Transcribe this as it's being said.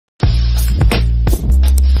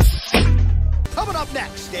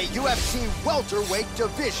next, a UFC welterweight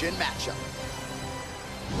division matchup.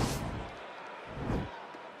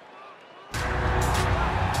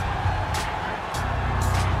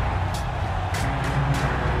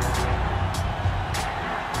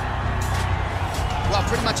 Well,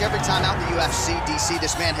 pretty much every time out in the UFC, DC,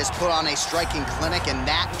 this man has put on a striking clinic, and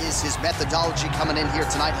that is his methodology coming in here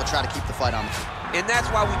tonight. He'll try to keep the fight on the feet. And that's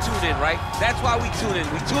why we tune in, right? That's why we tune in.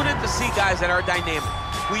 We tune in to see guys that are dynamic.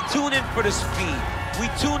 We tune in for the speed. We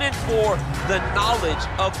tune in for the knowledge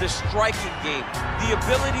of the striking game, the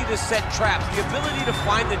ability to set traps, the ability to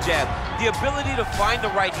find the jab, the ability to find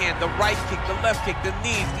the right hand, the right kick, the left kick, the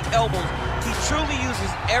knees, the elbows. He truly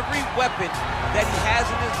uses every weapon that he has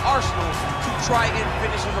in his arsenal to try and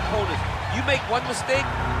finish his opponent. You make one mistake,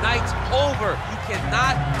 night's over. You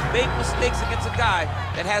cannot make mistakes against a guy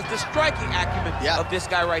that has the striking acumen of this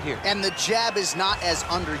guy right here. And the jab is not as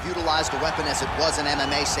underutilized a weapon as it was in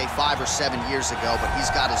MMA, say 5 or 7 years ago, but he's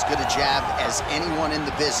got as good a jab as anyone in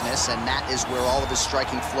the business, and that is where all of his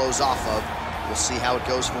striking flows off of. We'll see how it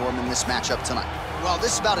goes for him in this matchup tonight. Well,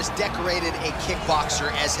 this is about as decorated a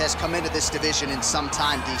kickboxer as has come into this division in some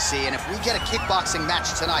time, DC, and if we get a kickboxing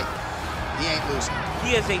match tonight, he ain't losing.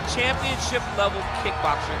 He is a championship-level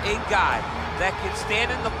kickboxer, a guy that can stand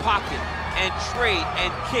in the pocket and trade and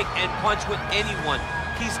kick and punch with anyone.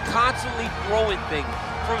 He's constantly throwing things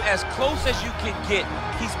from as close as you can get.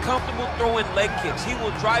 He's comfortable throwing leg kicks. He will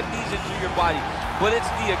drive these into your body, but it's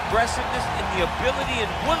the aggressiveness and the ability and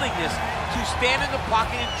willingness to stand in the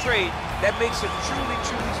pocket and trade that makes him truly,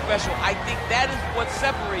 truly special. I think that is what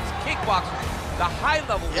separates kickboxers, the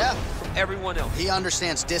high-level from everyone else. He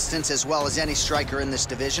understands distance as well as any striker in this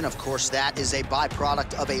division. Of course, that is a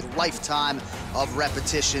byproduct of a lifetime of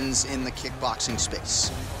repetitions in the kickboxing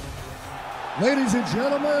space. Ladies and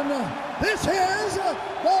gentlemen, this is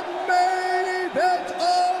the main event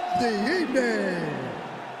of the evening.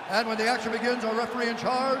 And when the action begins, our referee in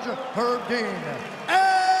charge, Herb Dean.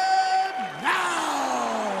 And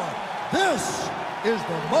now, this is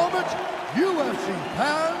the moment UFC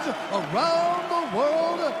fans around the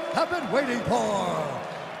world have been waiting for.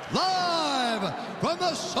 Live from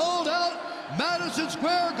the sold-out Madison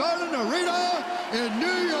Square Garden Arena in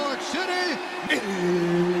New York City, it's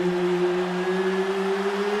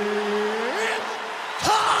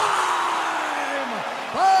time!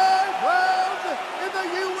 5 rounds in the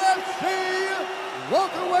UFC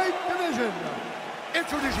welterweight division.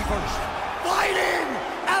 Introducing first, fighting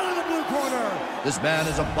out of the blue corner. This man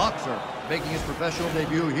is a boxer, making his professional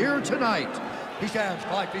debut here tonight. He stands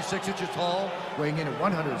 5 feet 6 inches tall, weighing in at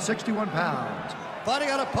 161 pounds. Fighting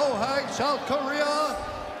out of Pohang, South Korea,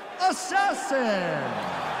 Assassin.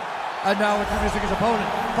 And now introducing his opponent,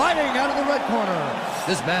 fighting out of the red corner.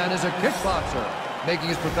 This man is a kickboxer, making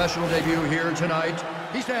his professional debut here tonight.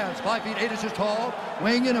 He stands 5 feet 8 inches tall,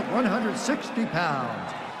 weighing in at 160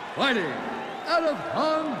 pounds. Fighting out of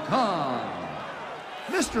Hong Kong,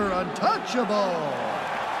 Mr. Untouchable.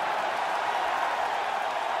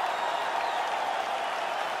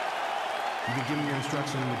 You've been given your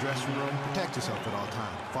instructions in the dressing room. Protect yourself at all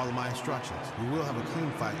times. Follow my instructions. We will have a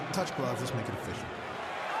clean fight. Touch gloves. Let's make it official.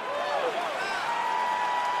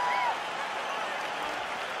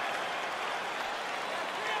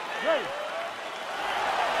 Ready.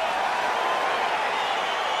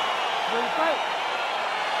 Ready to fight.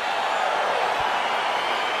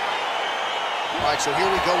 All right, so here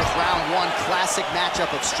we go with round one, classic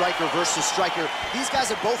matchup of striker versus striker. These guys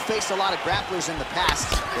have both faced a lot of grapplers in the past.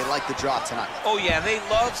 They like the draw tonight. Oh yeah, they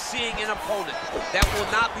love seeing an opponent that will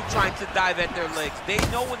not be trying to dive at their legs. They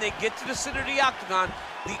know when they get to the center of the octagon,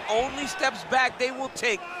 the only steps back they will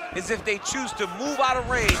take is if they choose to move out of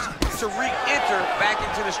range to re-enter back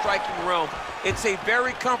into the striking realm. It's a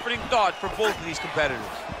very comforting thought for both of these competitors.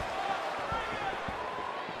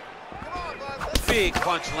 Big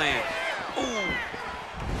punch land. Ooh.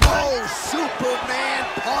 Oh, Superman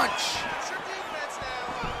punch.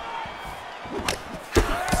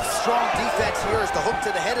 Strong defense here as the hook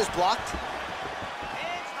to the head is blocked.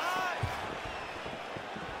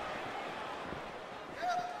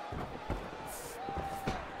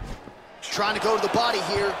 Trying to go to the body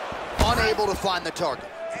here, unable to find the target.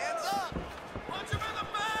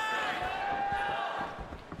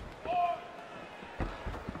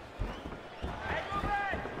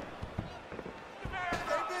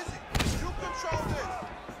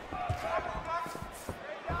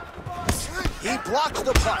 He blocks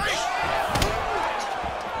the punch.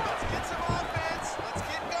 Let's get some offense. Let's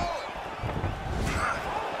get going.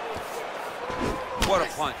 What a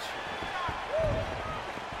punch.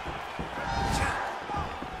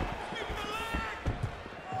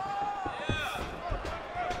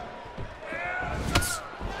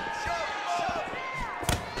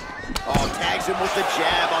 tags him with the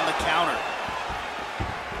jab on the counter.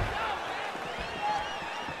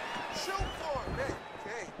 Shoot for him, man.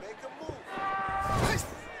 Okay, make him move.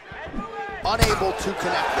 Unable to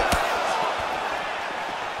connect there.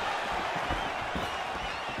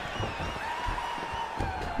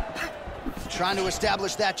 Trying to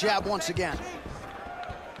establish that jab once again.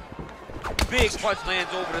 Big punch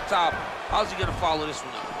lands over the top. How's he gonna follow this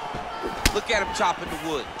one up? Look at him chopping the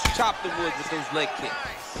wood. Chop the wood with those leg kicks.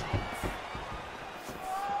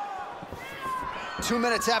 2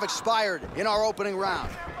 minutes have expired in our opening round.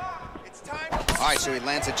 All right, so he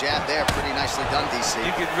lands a jab there. Pretty nicely done, DC.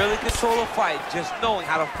 You can really control a fight just knowing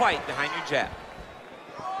how to fight behind your jab.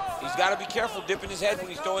 He's got to be careful dipping his head when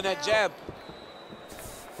he's throwing that jab.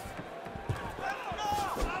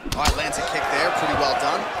 All right, lands a kick there. Pretty well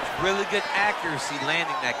done. Really good accuracy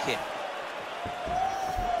landing that kick.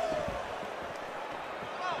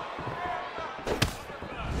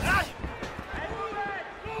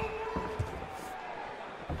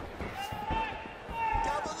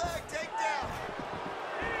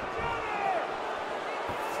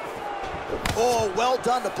 Oh, well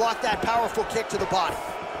done to block that powerful kick to the body.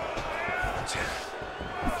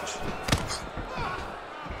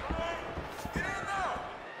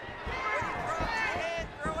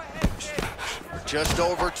 Just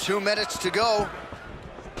over 2 minutes to go.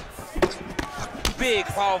 Big,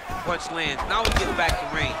 powerful punch lands. Now we get back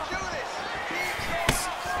in range.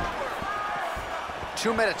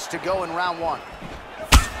 2 minutes to go in round one.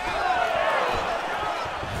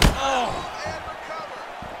 Oh.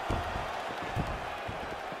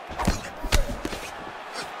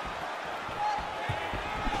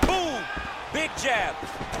 Boom! Big jab.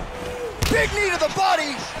 Big knee to the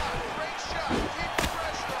body.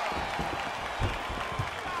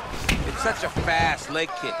 It's such a fast leg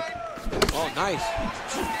kick. Oh, nice.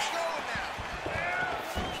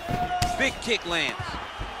 Big kick lands.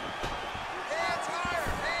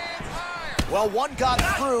 Well, one got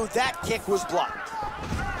through. That kick was blocked.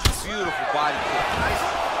 Beautiful body kick.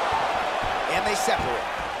 And they separate.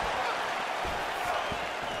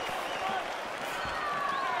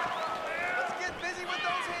 Let's get busy with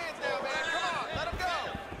those hands now, man. Come on, let him go.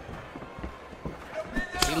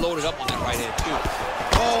 He loaded up on that right hand, too.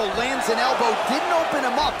 Oh, lands an elbow. Didn't open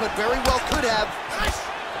him up, but very well could have.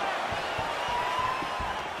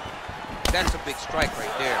 That's a big strike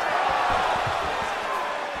right there.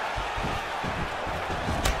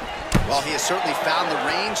 Well, he has certainly found the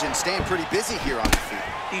range and staying pretty busy here on the feet.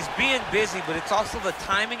 He's being busy, but it's also the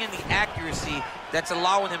timing and the accuracy that's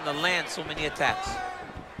allowing him to land so many attacks.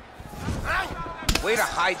 Way to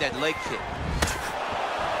hide that leg kick.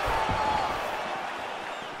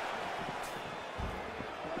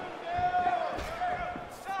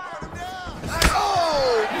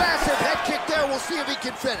 Oh, massive head kick there. We'll see if he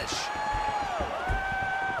can finish.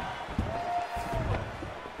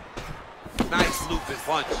 Nice looping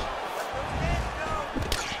punch.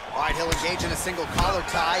 All right, he'll engage in a single collar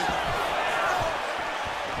tie.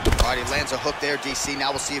 All right, he lands a hook there, DC.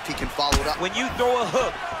 Now we'll see if he can follow it up. When you throw a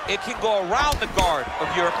hook, it can go around the guard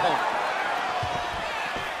of your opponent.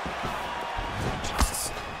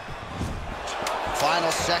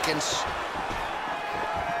 Final seconds.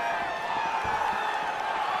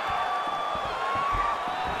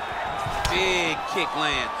 Big kick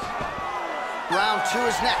lands. Round two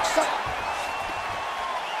is next.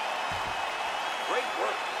 Great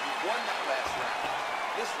work. You won that last round.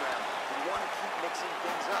 This round, you want to keep mixing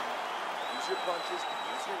things up. Use your punches,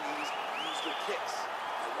 use your knees, use your kicks.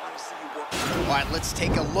 I want to see you work. All right, let's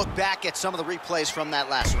take a look back at some of the replays from that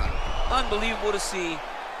last round. Unbelievable to see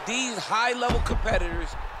these high-level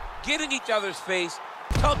competitors get in each other's face,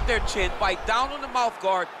 tuck their chin, bite down on the mouth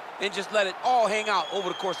guard, and just let it all hang out over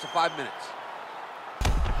the course of 5 minutes.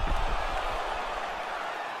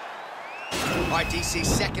 All right, DC,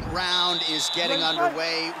 second round is getting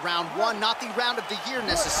underway. Round one, not the round of the year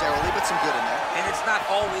necessarily, but some good in there. And it's not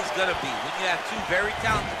always gonna be. When you have two very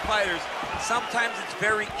talented fighters, sometimes it's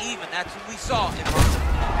very even. That's what we saw in round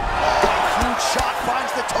one. Oh, huge shot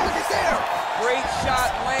finds the target there. Great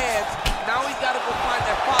shot lands. Now he's got to go find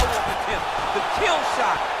that follow-up attempt. The kill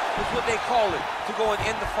shot is what they call it, to go and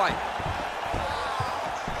end the fight.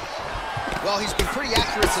 Well, he's been pretty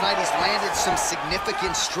accurate tonight. He's landed some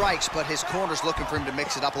significant strikes, but his corner's looking for him to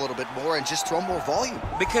mix it up a little bit more and just throw more volume.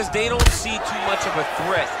 Because they don't see too much of a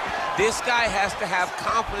threat. This guy has to have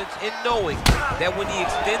confidence in knowing that when he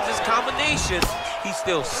extends his combinations, he's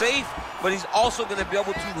still safe, but he's also going to be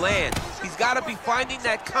able to land. He's got to be finding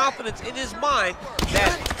that confidence in his mind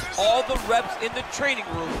that all the reps in the training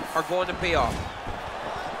room are going to pay off.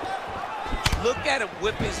 Look at him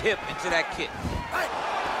whip his hip into that kick.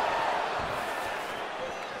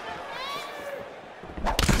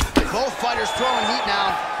 fighters throwing heat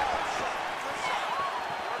now.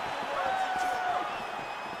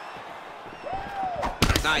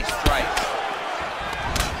 Nice strike.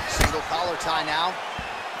 Single collar tie now.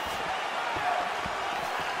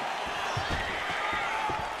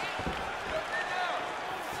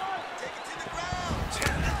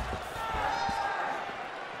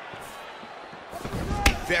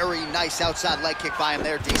 Very nice outside leg kick by him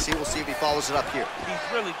there, DC. We'll see if he follows it up here. He's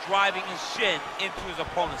really driving his shin into his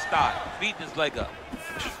opponent's thigh, beating his leg up.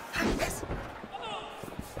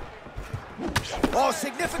 Oh,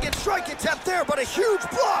 significant strike attempt there, but a huge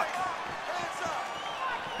block.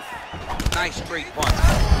 Nice straight punch.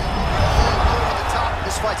 Over the top.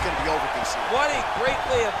 This fight's going to be over, DC. What a great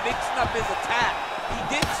way of mixing up his attack.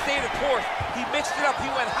 He didn't stay the course. He mixed it up. He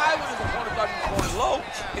went high when his opponent thought he was going low,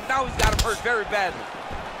 and now he's got him hurt very badly.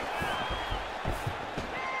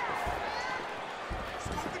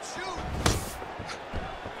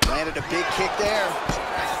 Landed a big kick there.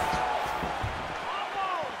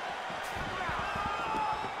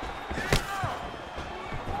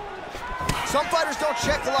 Some fighters don't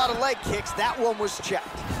check a lot of leg kicks. That one was checked.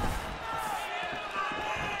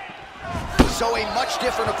 So a much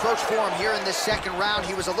different approach for him here in this second round.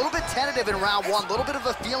 He was a little bit tentative in round one, a little bit of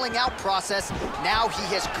a feeling out process. Now he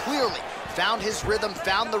has clearly found his rhythm,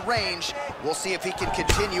 found the range. We'll see if he can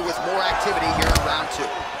continue with more activity here in round two.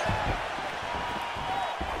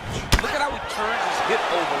 Look at how he turns his hip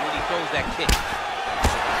over when he throws that kick.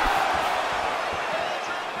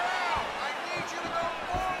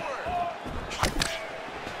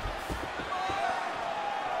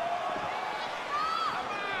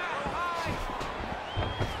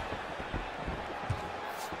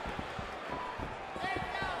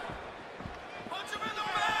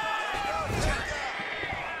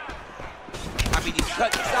 I mean, he's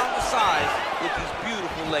cutting down the sides with these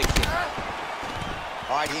beautiful leg kicks.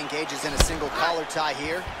 All right, he engages in a single collar tie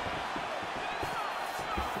here.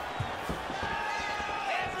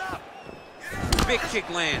 Big kick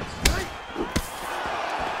lands.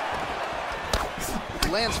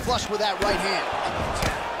 Lands flush with that right hand.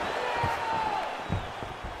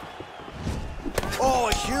 Oh,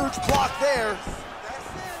 a huge block there.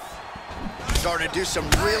 Starting to do some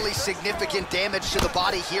really significant damage to the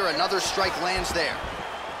body here. Another strike lands there.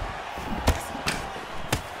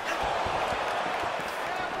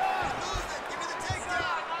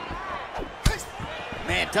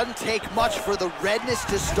 Man, it doesn't take much for the redness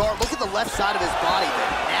to start. Look at the left side of his body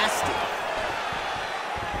there. Nasty.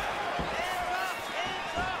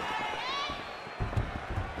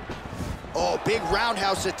 Oh, big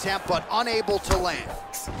roundhouse attempt, but unable to land.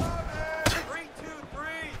 3, 2,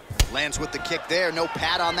 3. Lands with the kick there. No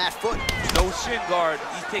pad on that foot. No shin guard.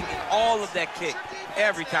 He's taking all of that kick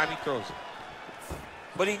every time he throws it.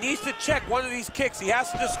 But he needs to check one of these kicks. He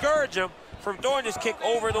has to discourage him from throwing this kick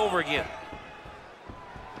over and over again.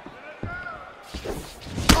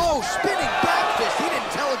 Oh, spinning back fist. He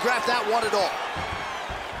didn't telegraph that one at all.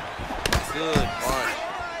 Good punch.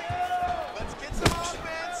 Let's get some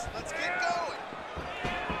offense. Let's get going.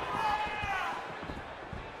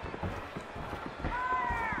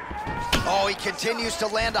 Oh, he continues to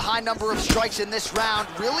land a high number of strikes in this round.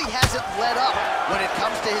 Really hasn't let up when it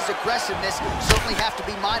comes to his aggressiveness. Certainly have to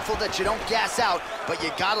be mindful that you don't gas out, but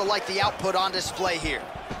you gotta like the output on display here.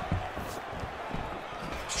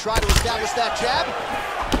 Try to establish that jab.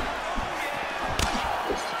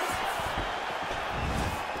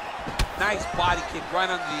 Nice body kick right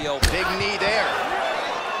under the elbow. Big knee there.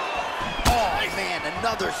 Oh, man,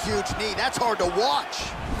 another huge knee. That's hard to watch.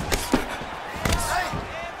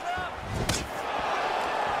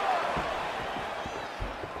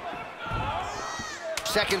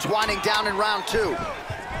 Seconds winding down in round two.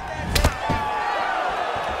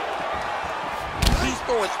 He's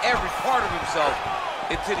throwing every part of himself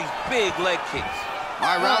into these big leg kicks. All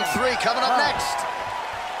right, round three coming up next.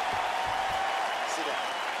 Sit down.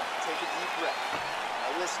 Take a deep breath.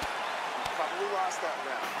 Now listen, you probably lost that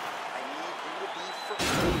round. I need you to be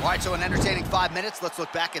firm. All right, so an entertaining 5 minutes. Let's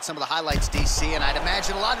look back at some of the highlights, DC, and I'd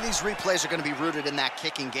imagine a lot of these replays are going to be rooted in that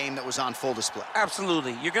kicking game that was on full display.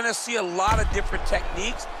 Absolutely. You're going to see a lot of different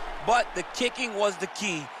techniques, but the kicking was the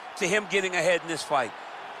key to him getting ahead in this fight.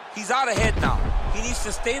 He's out ahead now. He needs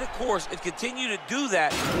to stay the course and continue to do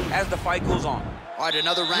that as the fight goes on. All right,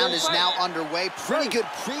 another round is now underway. Pretty good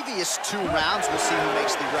previous 2 rounds. We'll see who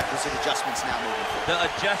makes the requisite adjustments now moving forward. The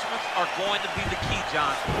adjustments are going to be the key,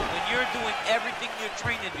 John. When you're doing everything you're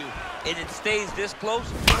trained to do and it stays this close,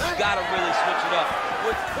 you got to really switch it up.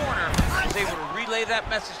 Which corner is able to relay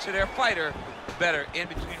that message to their fighter better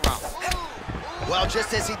in between rounds? Well,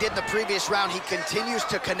 just as he did in the previous round, he continues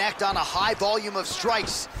to connect on a high volume of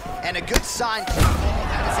strikes. And a good sign. Oh,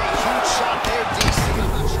 that is a huge shot there, DC.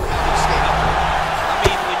 I'm not sure how to stay up. I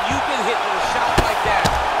mean, when you get hit with a shot like that,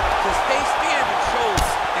 to stay standing shows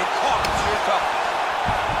and talks your toughness.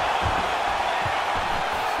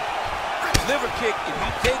 Liver kick, if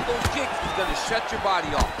you take those kicks, it's going to shut your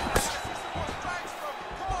body off.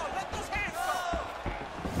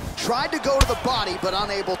 Tried to go to the body, but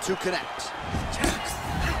unable to connect.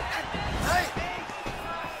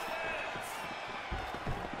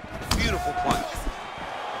 Beautiful punch.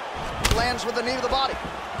 Lands with the knee to the body.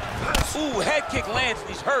 Ooh, head kick lands and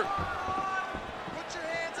he's hurt. Put your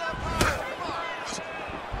hands up high. Come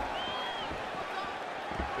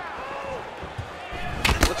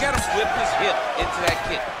on. Look at him whip his hip into that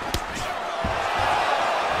kick.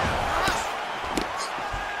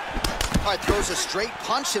 All right, throws a straight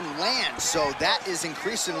punch and lands, so that is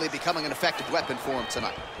increasingly becoming an effective weapon for him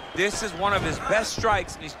tonight. This is one of his best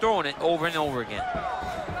strikes, and he's throwing it over and over again.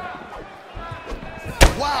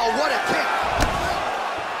 Wow, what a kick!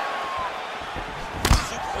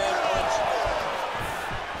 Superman punch.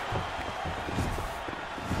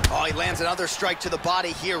 Oh, he lands another strike to the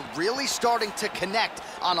body here, really starting to connect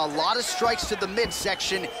on a lot of strikes to the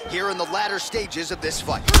midsection here in the latter stages of this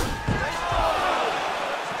fight.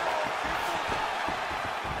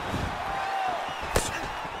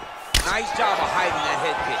 Nice job of hiding that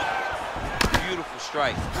head kick. Beautiful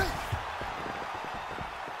strike.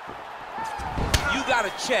 You got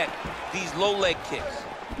to check these low leg kicks. As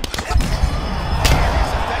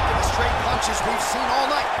effective as straight punches we've seen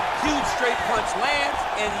all night. Huge straight punch lands,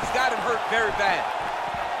 and he's got him hurt very bad.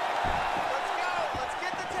 Let's go. Let's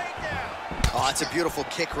get the takedown. Oh, that's a beautiful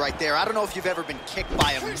kick right there. I don't know if you've ever been kicked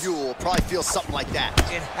by a mule. Probably feels something like that.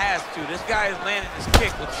 It has to. This guy is landing his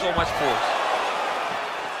kick with so much force.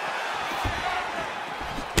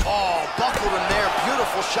 Oh, buckled him there.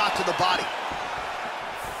 Beautiful shot to the body.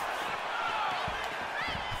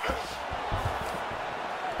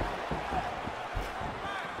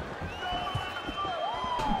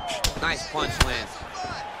 Nice punch lands.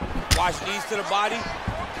 Watch knees to the body.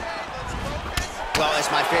 Well, as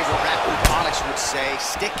my favorite rap group Onyx would say,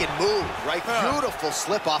 stick and move, right? Beautiful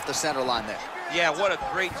slip off the center line there. Yeah, what a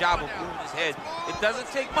great job of moving his head. It doesn't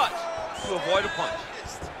take much to avoid a punch.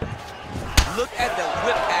 Look at the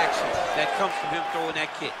whip action that comes from him throwing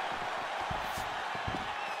that kick.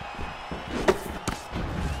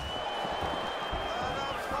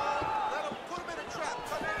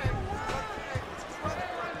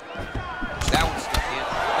 That one's in.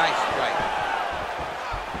 Nice strike.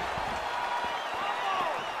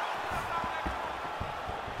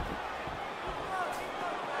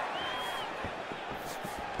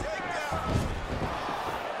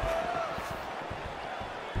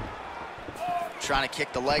 Trying to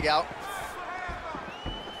kick the leg out.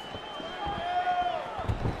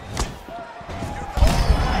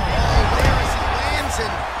 There as he lands,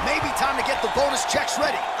 and maybe time to get the bonus checks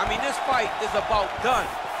ready. I mean, this fight is about done.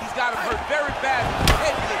 He's got him hurt very bad with the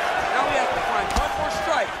head kick. Now he has to find one more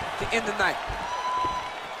strike to end the night.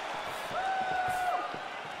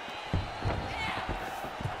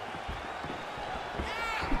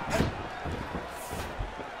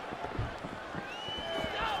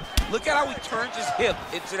 Look at how he turns his hip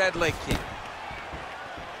into that leg kick.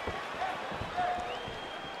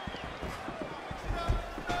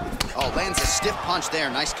 Oh, lands a stiff punch there.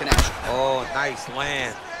 Nice connection. Oh, nice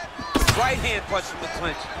land. Right hand punch from the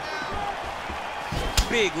clinch.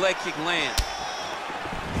 Big leg kick land.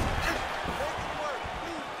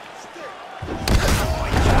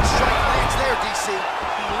 Strike lands there, DC.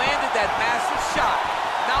 He landed that massive shot.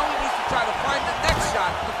 Now he needs to try to find the next shot,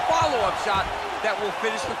 the follow-up shot that will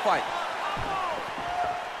finish the fight.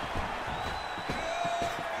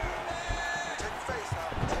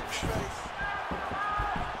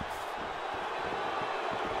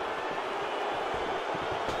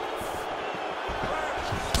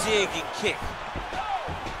 Zig and kick.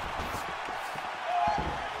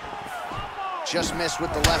 Just missed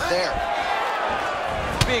with the left there.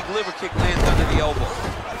 Big liver kick lands under the elbow.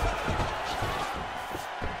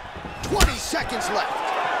 20 seconds left.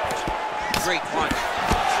 Great punch.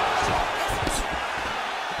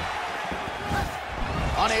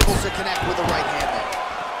 Unable to connect with the right hand there.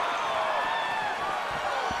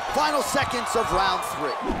 Final seconds of round 3.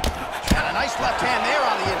 And a nice left hand there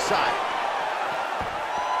on the inside.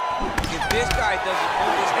 If this guy doesn't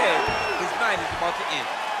move his head, his night is about to end.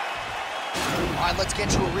 All right, let's get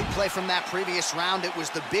to a replay from that previous round. It was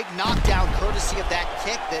the big knockdown courtesy of that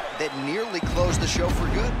kick that nearly closed the show for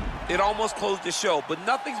good. It almost closed the show, but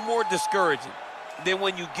nothing's more discouraging than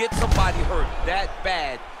when you get somebody hurt that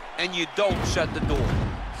bad and you don't shut the door.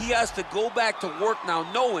 He has to go back to work now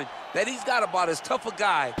knowing that he's got about as tough a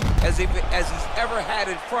guy as he's ever had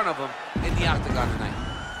in front of him in the octagon tonight.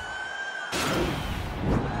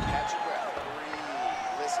 Catch your breath,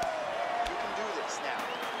 breathe, listen. You can do this now.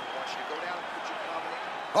 I want you to go down and put your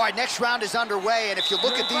combination. All right, next round is underway, and if you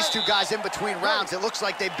look at these two guys in between rounds, it looks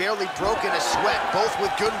like they've barely broken a sweat, both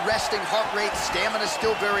with good resting heart rate, stamina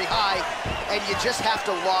still very high, and you just have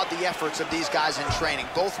to laud the efforts of these guys in training.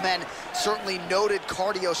 Both men certainly noted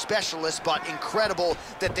cardio specialists, but incredible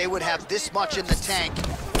that they would have this much in the tank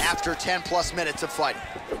after 10+ minutes of fighting.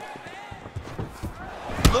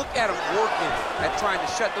 Look at him working at trying to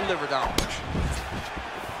shut the liver down.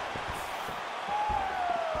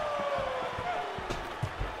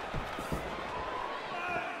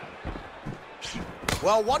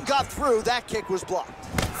 Well, one got through, that kick was blocked.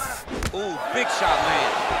 Ooh, big shot,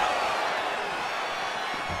 man.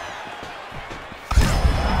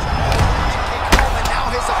 And now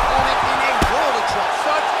his opponent in a world of trouble.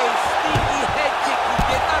 Such a sneaky head kick. He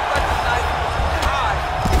did not recognize it was high.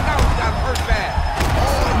 Now he got hurt bad.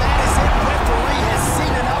 Oh, and that is it. Referee has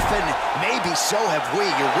seen enough, and maybe so have we.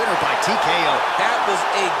 Your winner by TKO. That was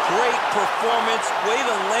a great performance. Way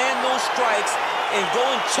to land those strikes and go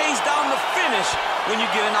and chase down the finish when you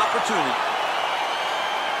get an opportunity.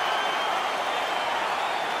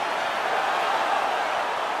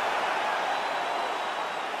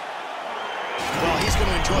 Well, he's going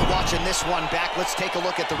to enjoy watching this one back. Let's take a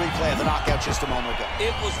look at the replay of the knockout just a moment ago.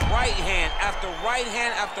 It was right hand after right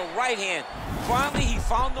hand after right hand. Finally, he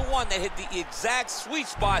found the one that hit the exact sweet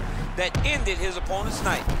spot that ended his opponent's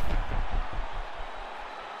night.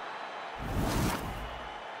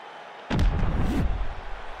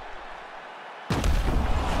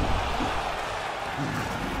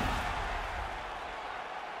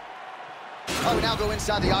 Oh, we now go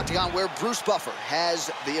inside the octagon where Bruce Buffer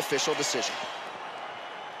has the official decision.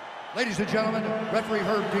 Ladies and gentlemen, referee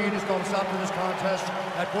Herb Dean is going to stop to this contest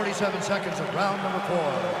at 47 seconds of round number 4.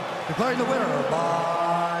 Declaring the winner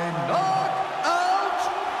by knockout,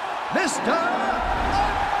 Mr.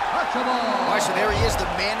 Untouchable. All right, so there he is, the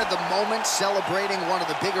man of the moment, celebrating one of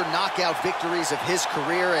the bigger knockout victories of his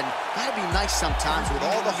career. And that'd be nice sometimes with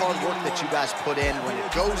all the hard work that you guys put in when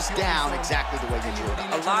it goes down exactly the way you drew it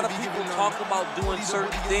up. A lot of people talk about doing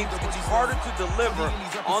certain things. It's harder to deliver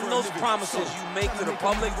on those promises you make to the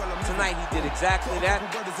public. Tonight, he did exactly that.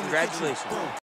 Congratulations.